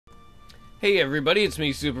Hey everybody, it's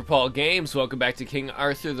me, SuperPaulGames. Welcome back to King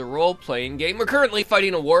Arthur the role-playing game. We're currently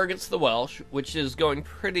fighting a war against the Welsh, which is going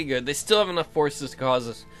pretty good. They still have enough forces to cause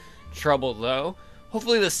us trouble, though.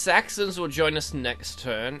 Hopefully the Saxons will join us next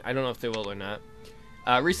turn. I don't know if they will or not.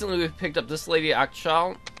 Recently we picked up this lady,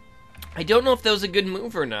 Akshal. I don't know if that was a good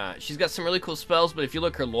move or not. She's got some really cool spells, but if you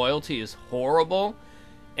look, her loyalty is horrible,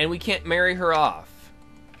 and we can't marry her off.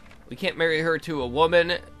 We can't marry her to a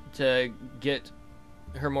woman to get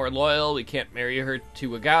her more loyal. We can't marry her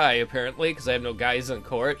to a guy, apparently, because I have no guys in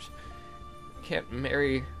court. Can't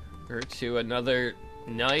marry her to another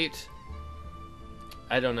knight.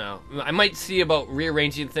 I don't know. I might see about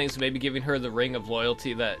rearranging things, maybe giving her the ring of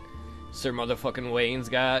loyalty that Sir Motherfucking Wayne's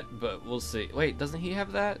got, but we'll see. Wait, doesn't he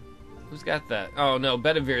have that? Who's got that? Oh no,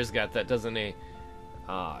 Bedivir's got that, doesn't he?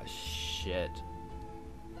 Ah, shit.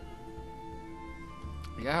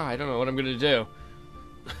 Yeah, I don't know what I'm gonna do.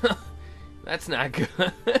 That's not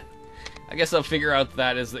good. I guess I'll figure out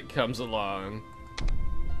that as it comes along.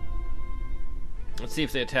 Let's see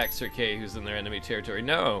if they attack Sir Kay, who's in their enemy territory.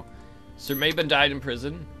 No. Sir Mabon died in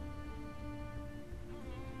prison.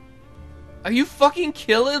 Are you fucking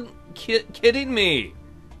kidding me?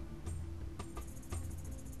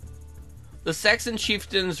 The Saxon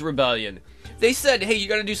Chieftains Rebellion. They said, hey, you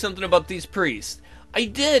gotta do something about these priests. I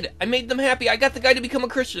did. I made them happy. I got the guy to become a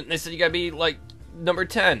Christian. They said you gotta be, like, number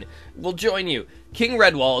 10. We'll join you. King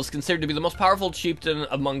Redwall is considered to be the most powerful chieftain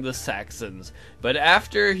among the Saxons. But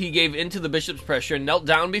after he gave in to the bishop's pressure and knelt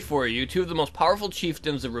down before you, two of the most powerful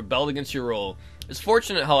chieftains have rebelled against your rule. It's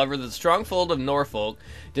fortunate, however, that the stronghold of Norfolk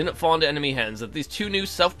didn't fall into enemy hands, that these two new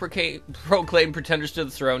self-proclaimed pretenders to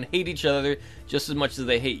the throne hate each other just as much as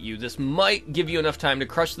they hate you. This might give you enough time to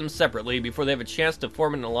crush them separately before they have a chance to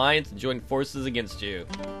form an alliance and join forces against you.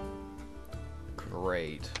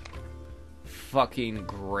 Great. Fucking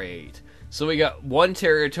great. So we got one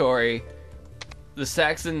territory, the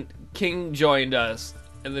Saxon king joined us,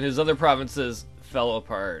 and then his other provinces fell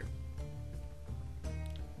apart.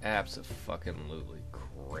 Abso-fucking-lutely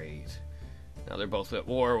great. Now they're both at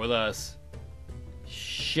war with us.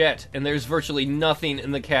 Shit, and there's virtually nothing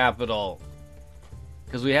in the capital.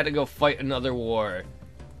 Because we had to go fight another war.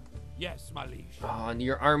 Yes, my liege. Oh, and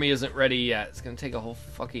your army isn't ready yet. It's gonna take a whole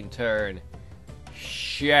fucking turn.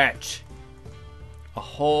 Shit. A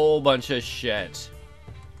whole bunch of shit.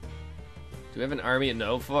 Do we have an army in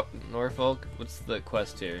Norfolk? What's the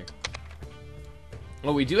quest here?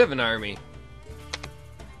 Oh, we do have an army.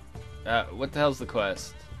 What the hell's the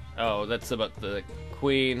quest? Oh, that's about the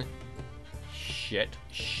queen. Shit,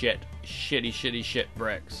 shitty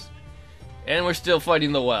bricks. And we're still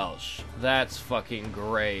fighting the Welsh. That's fucking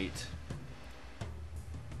great.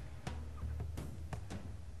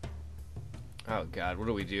 Oh god, what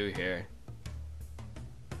do we do here?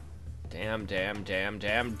 Damn.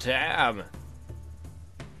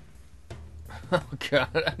 Oh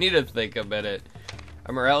god, I need to think a minute.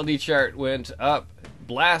 Our morality chart went up.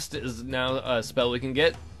 Blast is now a spell we can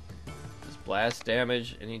get. Does blast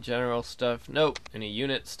damage? Any general stuff? Nope. Any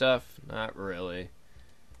unit stuff? Not really.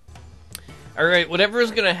 Alright, whatever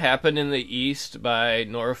is going to happen in the east by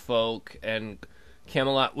Norfolk and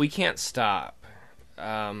Camelot, we can't stop.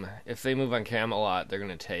 If they move on Camelot, they're going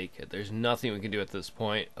to take it. There's nothing we can do at this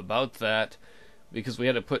point about that, because we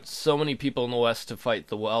had to put so many people in the west to fight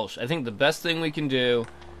the Welsh. I think the best thing we can do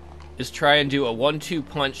is try and do a 1-2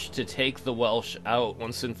 punch to take the Welsh out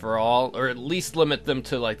once and for all, or at least limit them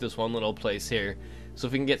to like this one little place here. So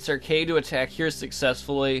if we can get Sir Kay to attack here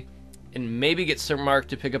successfully, and maybe get Sir Mark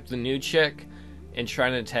to pick up the new chick, and try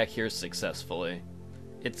and attack here successfully.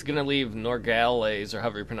 It's going to leave Norgales, or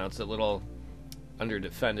however you pronounce it, a little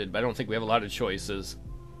under-defended, but I don't think we have a lot of choices.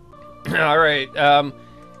 Alright,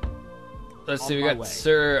 let's see, we got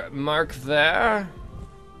Sir Mark there.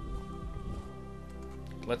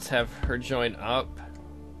 Let's have her join up.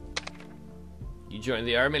 You join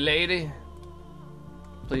the army, lady?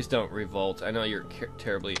 Please don't revolt. I know you're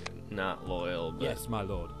terribly not loyal, but yes, my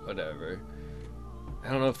lord. Whatever.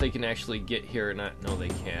 I don't know if they can actually get here or not. No, they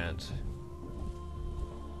can't.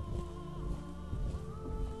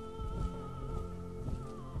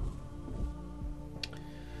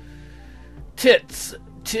 Tits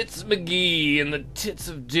McGee and the Tits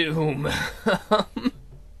of Doom.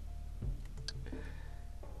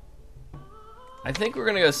 I think we're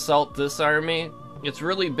gonna assault this army. It's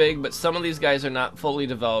really big, but some of these guys are not fully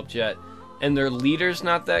developed yet, and their leader's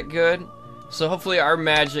not that good. So hopefully our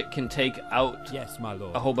magic can take out yes, my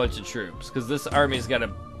lord. A whole bunch of troops, because this army's got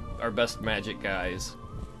our best magic guys.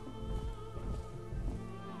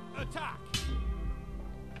 Attack!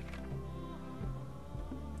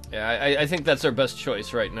 Yeah, I think that's our best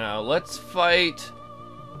choice right now. Let's fight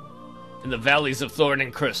In the valleys of Thorn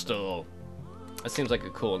and Crystal. That seems like a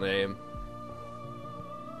cool name.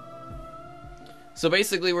 So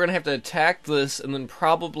basically we're going to have to attack this and then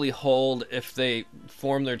probably hold if they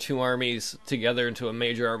form their two armies together into a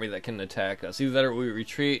major army that can attack us. Either that or we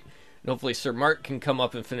retreat, and hopefully Sir Mark can come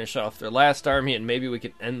up and finish off their last army, and maybe we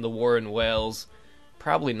can end the war in Wales.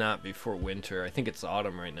 Probably not before winter. I think it's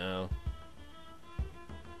autumn right now.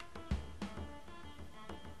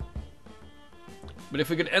 But if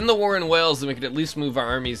we could end the war in Wales, then we could at least move our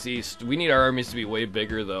armies east. We need our armies to be way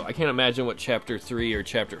bigger, though. I can't imagine what Chapter 3 or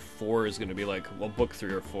Chapter 4 is going to be like. Well, Book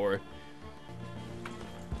 3 or 4.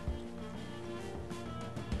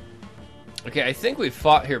 Okay, I think we've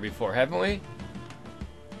fought here before, haven't we?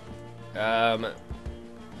 There's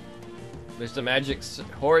the magic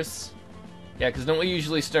horse. Yeah, because don't we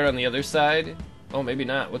usually start on the other side? Oh, maybe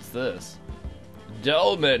not. What's this?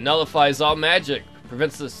 Dolmen nullifies all magic.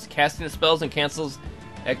 Prevents the casting of spells and cancels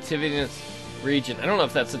activity in its region. I don't know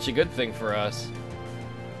if that's such a good thing for us.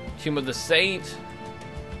 Tomb of the Saint.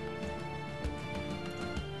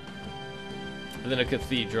 And then a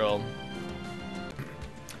cathedral.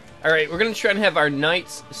 Alright, we're going to try and have our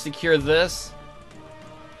knights secure this.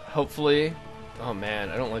 Hopefully. Oh man,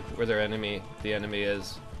 I don't like where the enemy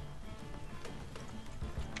is.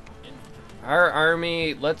 Our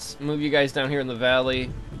army, let's move you guys down here in the valley.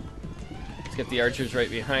 Let's get the archers right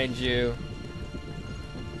behind you.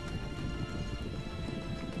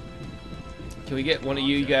 Can we get one of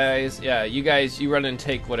you guys? Yeah, you guys, you run and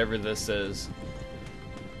take whatever this is.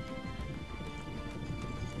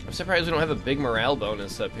 I'm surprised we don't have a big morale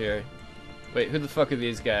bonus up here. Wait, who the fuck are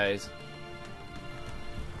these guys?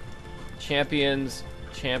 Champions.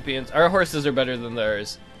 Our horses are better than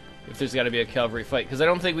theirs. If there's got to be a cavalry fight. Because I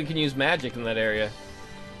don't think we can use magic in that area.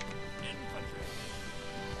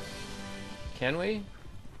 Can we?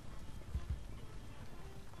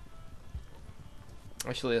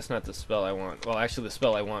 Actually, that's not the spell I want. Well, actually, the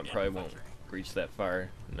spell I want probably won't reach that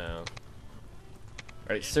far. No.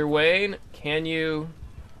 Alright, Sir Wayne, can you...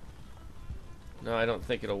 No, I don't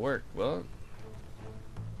think it'll work. Well...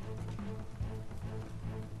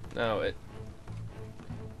 No, it...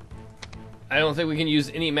 I don't think we can use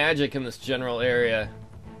any magic in this general area.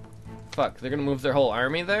 Fuck, they're gonna move their whole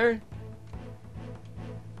army there?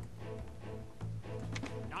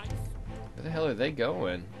 Where the hell are they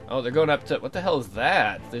going? Oh, they're going up to... What the hell is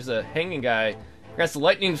that? There's a hanging guy. Grants the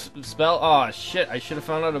lightning spell. Oh, shit. I should have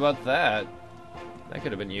found out about that. That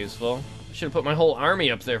could have been useful. I should have put my whole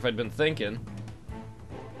army up there if I'd been thinking.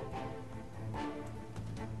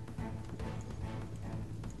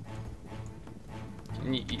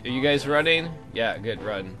 Are you guys running? Yeah, good.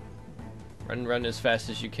 Run. Run as fast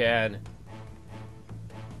as you can.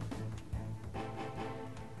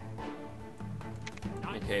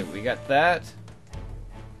 Okay, we got that.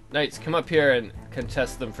 Knights, come up here and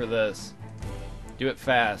contest them for this. Do it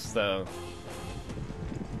fast, though.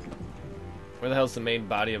 Where the hell's the main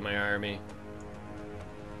body of my army?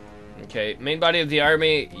 Okay, main body of the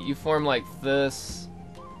army, you form like this.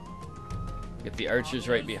 Get the archers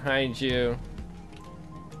right behind you.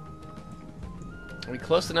 Are we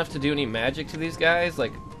close enough to do any magic to these guys?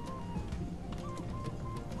 Like...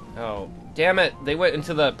 Oh, damn it! They went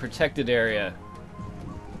into the protected area.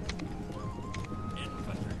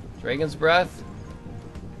 Dragon's Breath?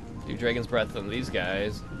 Do Dragon's Breath on these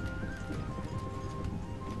guys.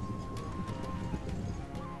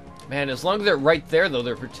 Man, as long as they're right there, though,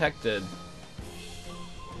 they're protected.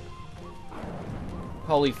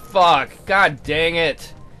 Holy fuck! God dang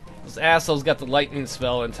it! Those assholes got the lightning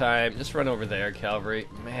spell in time. Just run over there, cavalry.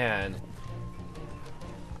 Man.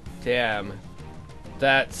 Damn.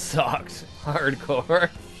 That sucked.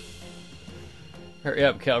 Hardcore. Hurry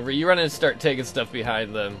up, cavalry. You run in and start taking stuff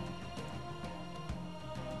behind them.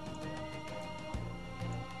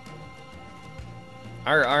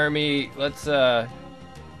 Our army, let's form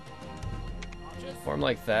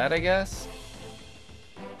like that, I guess.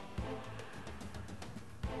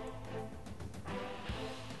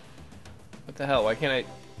 What the hell? Why can't I?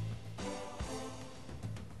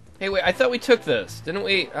 Hey, wait! I thought we took this, didn't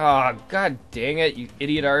we? Oh, god dang it! You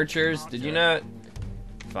idiot archers! Did you not?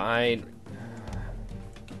 Fine.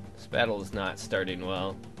 This battle is not starting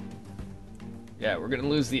well. Yeah, we're gonna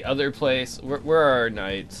lose the other place. Where are our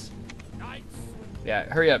knights? Yeah,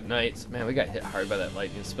 hurry up, knights. Man, we got hit hard by that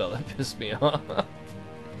lightning spell. That pissed me off.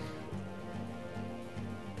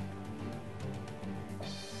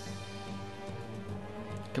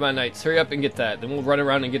 Come on, knights. Hurry up and get that. Then we'll run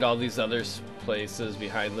around and get all these other places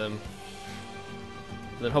behind them.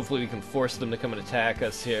 And then hopefully we can force them to come and attack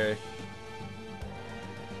us here.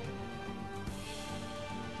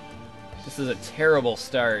 This is a terrible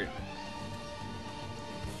start.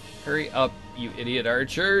 Hurry up, you idiot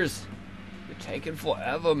archers! You're taking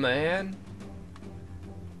forever, man.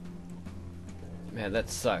 Man, that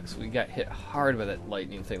sucks. We got hit hard by that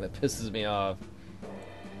lightning thing. That pisses me off.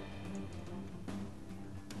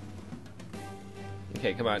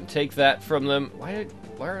 Okay, come on. Take that from them. Why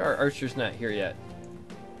are our archers not here yet?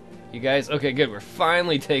 You guys? Okay, good. We're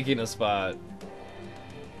finally taking a spot.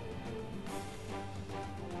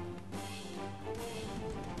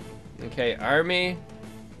 Okay, army.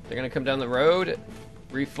 They're gonna come down the road.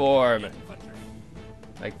 Reform.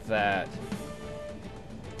 Like that.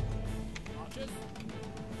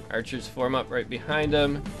 Archers form up right behind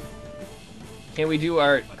them. Can we do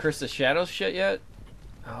our Curse of Shadows shit yet?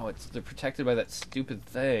 Oh, they're protected by that stupid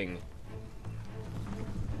thing.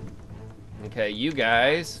 Okay, you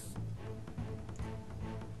guys.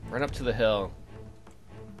 Run up to the hill.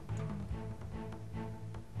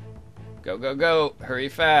 Go, go, go. Hurry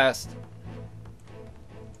fast.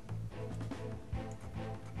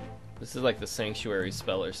 This is like the Sanctuary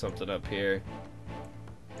spell or something up here.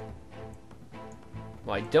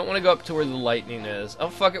 Well, I don't want to go up to where the lightning is. Oh,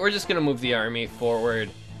 fuck it. We're just going to move the army forward.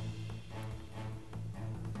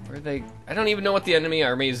 Where are they? I don't even know what the enemy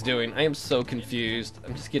army is doing. I am so confused.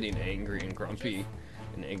 I'm just getting angry and grumpy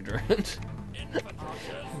and ignorant.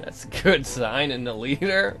 That's a good sign in the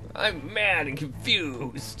leader. I'm mad and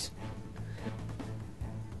confused.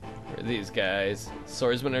 Where are these guys?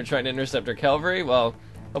 Swordsmen are trying to intercept our cavalry? Well,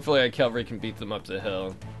 hopefully our cavalry can beat them up the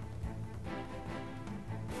hill.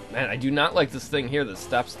 Man, I do not like this thing here that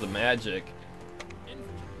stops the magic.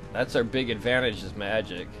 That's our big advantage, is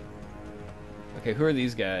magic. Okay, who are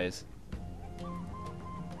these guys?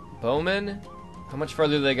 Bowmen? How much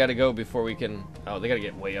farther do they gotta go before we can... Oh, they gotta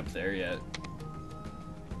get way up there yet.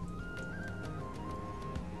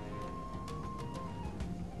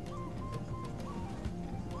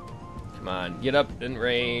 Come on, get up in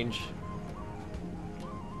range.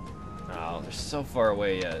 Oh, they're so far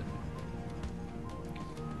away yet.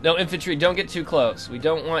 No, infantry, don't get too close. We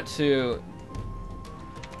don't want to...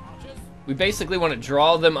 We basically want to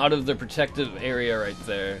draw them out of their protective area right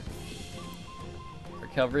there. Our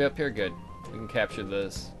cavalry up here? Good. We can capture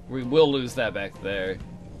this. We will lose that back there.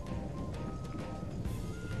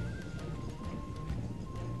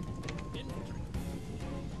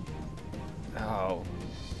 Oh.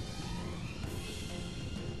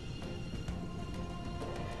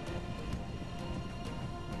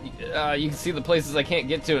 You can see the places I can't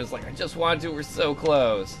get to. It's like, I just want to. We're so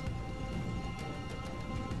close.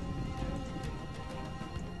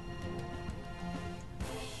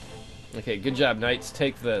 Okay, good job, knights.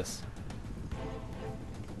 Take this.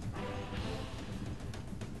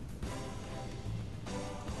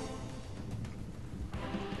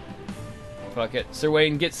 Fuck it. Sir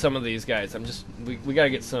Wayne, get some of these guys. We gotta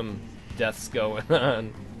get some deaths going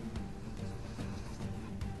on.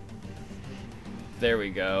 There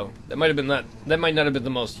we go. That might not have been the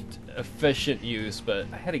most efficient use, but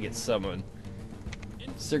I had to get someone.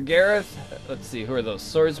 Sir Gareth, let's see, who are those?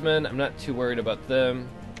 Swordsmen, I'm not too worried about them.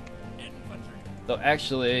 They'll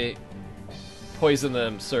actually poison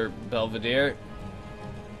them, Sir Belvedere.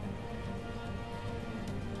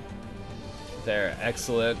 There,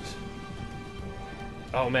 excellent.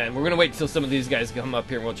 Oh man, we're gonna wait till some of these guys come up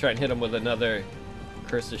here and we'll try and hit them with another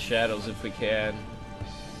Curse of Shadows if we can.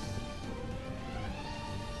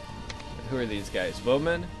 Who are these guys?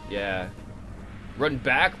 Bowmen? Yeah. Run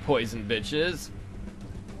back, poison bitches.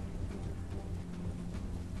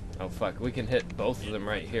 Oh fuck, we can hit both of them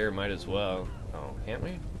right here, might as well. Oh, can't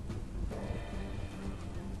we?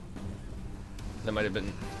 That might have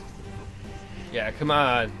been... Yeah, come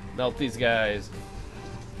on. Melt these guys.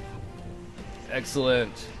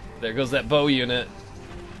 Excellent. There goes that bow unit.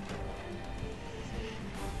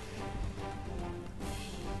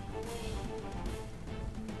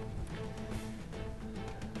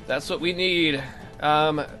 That's what we need.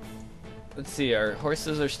 Let's see, our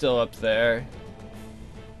horses are still up there.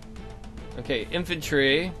 Okay,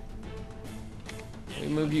 infantry. We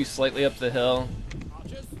move you slightly up the hill.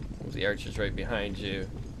 Move the archers right behind you.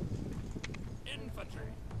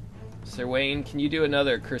 Sir Wayne, can you do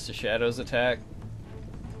another Curse of Shadows attack?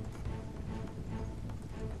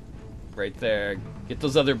 Right there. Get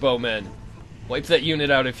those other bowmen. Wipe that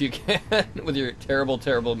unit out if you can with your terrible,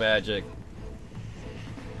 terrible magic.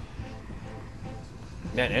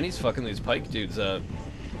 Man, and he's fucking these pike dudes up.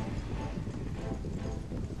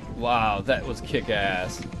 Wow, that was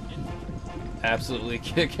kick-ass. Absolutely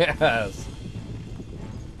kick-ass.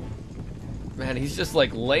 Man, he's just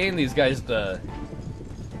like laying these guys to...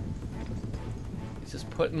 He's just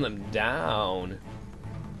putting them down.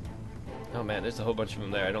 Oh man, there's a whole bunch of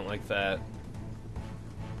them there. I don't like that.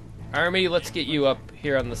 Army, let's get you up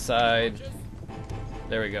here on the side.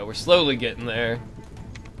 There we go. We're slowly getting there.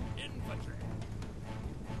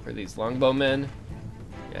 Are these longbowmen?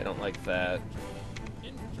 Yeah, I don't like that.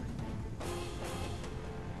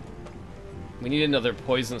 We need another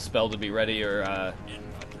poison spell to be ready, or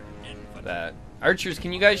that. Archers,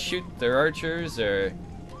 can you guys shoot their archers, or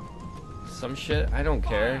some shit? I don't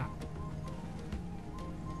care.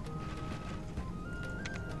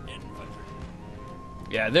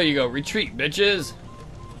 Yeah, there you go. Retreat, bitches!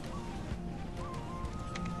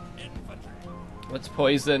 Let's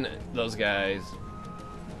poison those guys.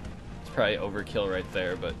 It's probably overkill right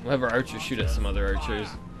there, but we'll have our archers shoot at some other archers.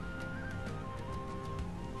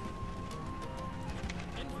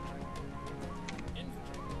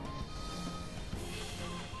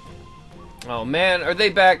 Oh man, are they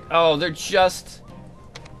back? Oh, they're just...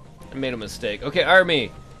 I made a mistake. Okay,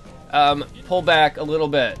 army. Pull back a little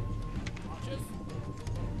bit.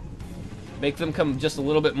 Make them come just a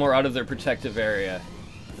little bit more out of their protective area.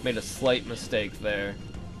 Made a slight mistake there.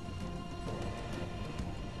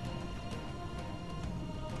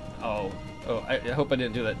 Oh, I hope I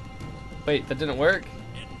didn't do that. Wait, that didn't work?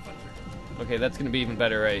 Okay, that's gonna be even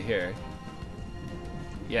better right here.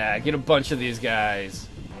 Yeah, get a bunch of these guys.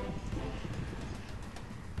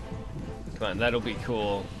 Come on, that'll be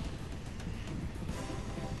cool.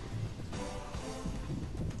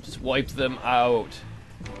 Just wipe them out.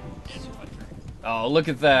 Oh, look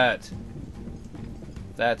at that.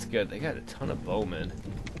 That's good. They got a ton of bowmen.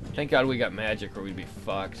 Thank God we got magic or we'd be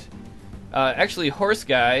fucked. Actually, horse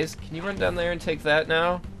guys, can you run down there and take that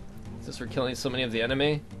now? Since we're killing so many of the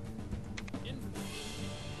enemy.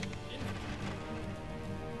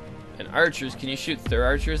 And archers, can you shoot their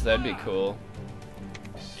archers? That'd be cool.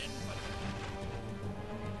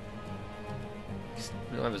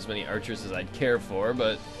 We don't have as many archers as I'd care for,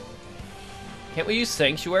 but... Can't we use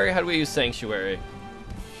Sanctuary? How do we use Sanctuary?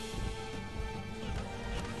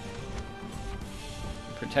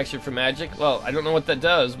 Protection from magic? Well, I don't know what that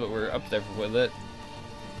does, but we're up there with it.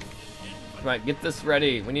 Come on, get this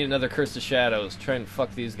ready. We need another Curse of Shadows. Try and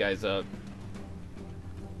fuck these guys up.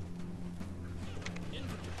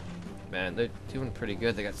 Man, they're doing pretty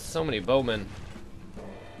good. They got so many bowmen.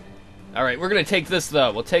 Alright, we're gonna take this,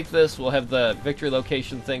 though. We'll take this. We'll have the victory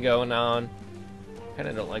location thing going on.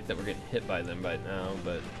 Kinda don't like that we're getting hit by them right now,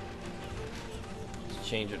 but... Just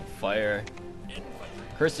change it to fire.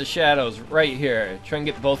 Curse of Shadows, right here. Try and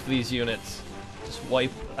get both of these units. Just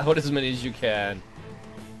wipe out as many as you can.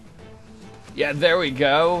 Yeah, there we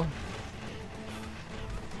go.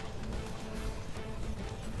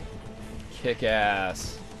 Kick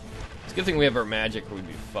ass. It's a good thing we have our magic or we'd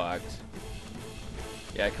be fucked.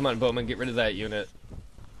 Yeah, come on, Bowman, get rid of that unit.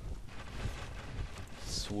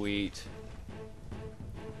 Sweet.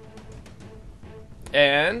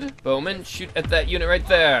 And, Bowman, shoot at that unit right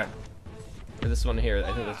there. Or this one here,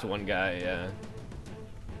 I think that's one guy, yeah.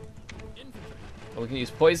 Oh, we can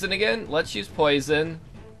use poison again? Let's use poison.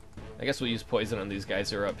 I guess we'll use poison on these guys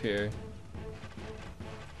who are up here.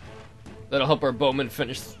 That'll help our bowman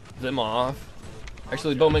finish them off.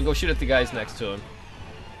 Actually, bowman, go shoot at the guys next to him.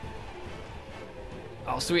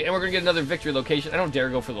 Oh, sweet, and we're gonna get another victory location. I don't dare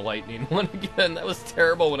go for the lightning one again. That was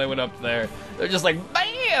terrible when I went up there. They're just like,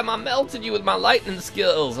 BAM! I melted you with my lightning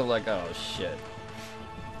skills. I'm like, oh, shit.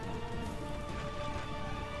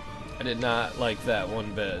 I did not like that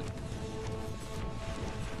one bit.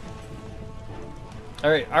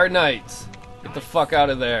 Alright, our knights. Get the fuck out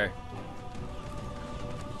of there.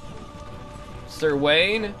 Sir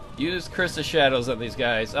Wayne, use Curse of Shadows on these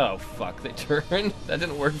guys. Oh, fuck, they turned. That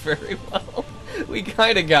didn't work very well. We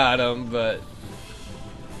kinda got them, but...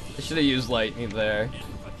 I should have used lightning there.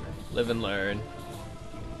 Live and learn.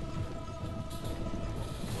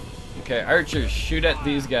 Okay, archers, shoot at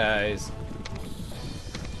these guys.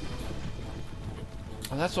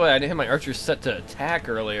 Oh, that's why I didn't have my archers set to attack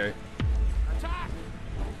earlier. Attack!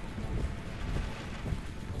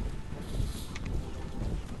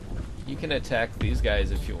 You can attack these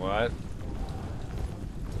guys if you want.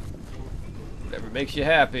 Whatever makes you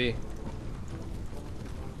happy.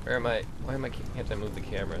 Where am I? Why am I? Can't I move the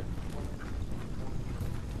camera?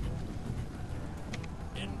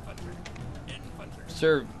 Infantry. Infantry.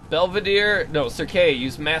 Sir Belvedere? No, Sir Kay,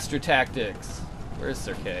 use Master Tactics. Where's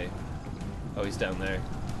Sir Kay? Oh, he's down there.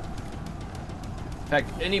 In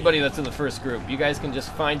fact, anybody that's in the first group, you guys can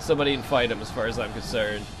just find somebody and fight them as far as I'm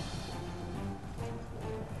concerned.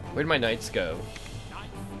 Where'd my knights go?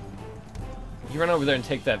 You run over there and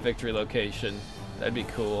take that victory location. That'd be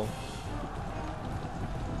cool.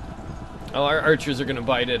 Oh, our archers are gonna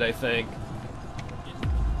bite it, I think.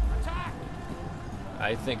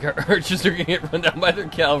 I think our archers are gonna get run down by their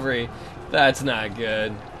cavalry. That's not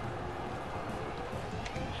good.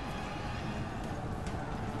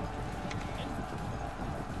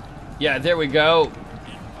 Yeah, there we go.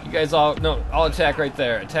 You guys all... No, I'll attack right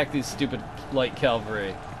there. Attack these stupid light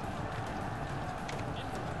cavalry.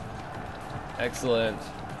 Excellent.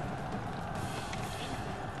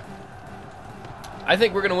 I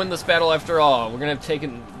think we're going to win this battle after all. We're going to have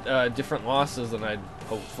taken different losses than I'd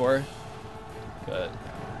hoped for. But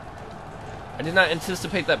I did not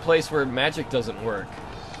anticipate that place where magic doesn't work.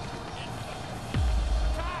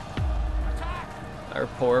 Our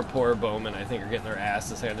poor, poor bowmen, I think, are getting their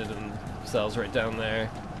asses handed to themselves right down there.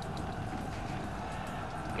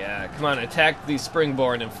 Yeah, come on, attack these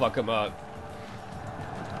springborn and fuck them up.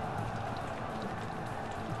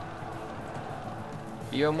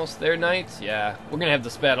 You almost there, knights? Yeah, we're gonna have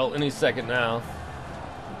this battle any second now.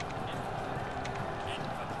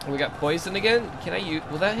 We got poison again? Can I use...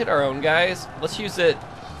 Will that hit our own guys? Let's use it...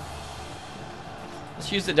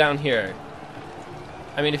 Let's use it down here.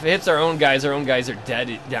 I mean, if it hits our own guys are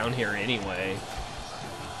dead down here anyway.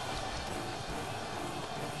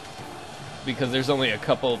 Because there's only a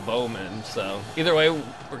couple bowmen, so... Either way,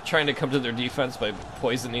 we're trying to come to their defense by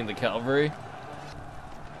poisoning the cavalry.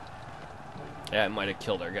 Yeah, it might have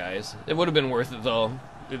killed our guys. It would have been worth it, though.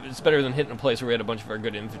 It's better than hitting a place where we had a bunch of our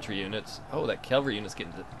good infantry units. Oh, that cavalry unit's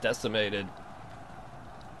getting decimated.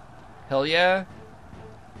 Hell yeah.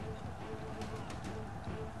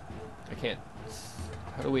 I can't...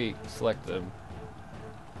 How do we select them?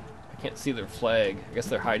 I can't see their flag. I guess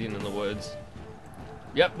they're hiding in the woods.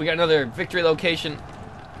 Yep, we got another victory location.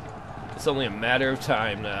 It's only a matter of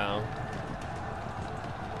time now.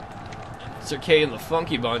 Cirque and the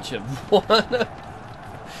Funky Bunch have won.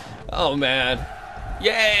 Oh man.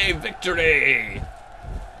 Yay, victory!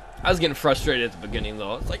 I was getting frustrated at the beginning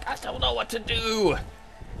though. It's like, I don't know what to do.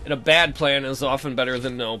 And a bad plan is often better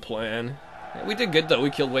than no plan. Yeah, we did good though. We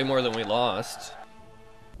killed way more than we lost.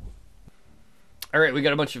 Alright, we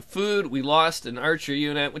got a bunch of food. We lost an archer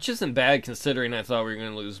unit, which isn't bad considering I thought we were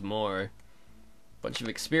going to lose more. Bunch of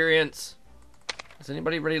experience. Is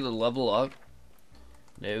anybody ready to level up?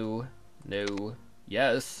 No. No.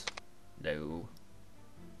 Yes. No.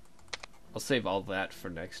 I'll save all that for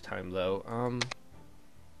next time, though.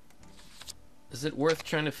 Is it worth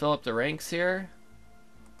trying to fill up the ranks here?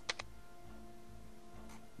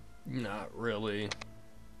 Not really.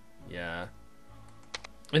 Yeah.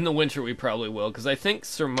 In the winter, we probably will, because I think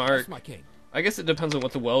Cymraeg... my king. I guess it depends on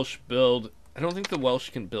what the Welsh build. I don't think the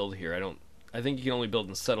Welsh can build here. I think you can only build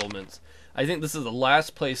in settlements. I think this is the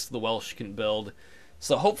last place the Welsh can build.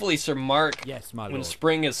 So hopefully Cymraeg, Yes, my when lord.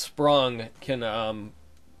 spring is sprung, can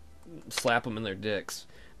slap them in their dicks.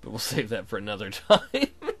 But we'll save that for another time.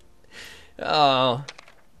 Oh,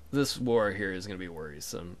 this war here is going to be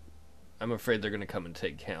worrisome. I'm afraid they're going to come and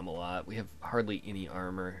take Camelot. We have hardly any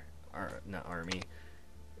armor. Not army.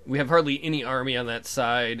 We have hardly any army on that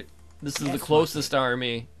side. This is the closest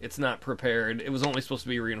army. It's not prepared. It was only supposed to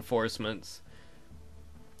be reinforcements.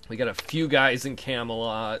 We got a few guys in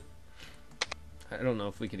Camelot. I don't know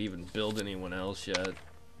if we could even build anyone else yet.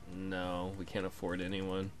 No, we can't afford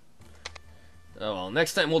anyone. Oh well,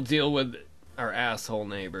 next time we'll deal with our asshole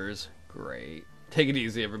neighbors. Great. Take it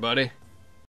easy, everybody.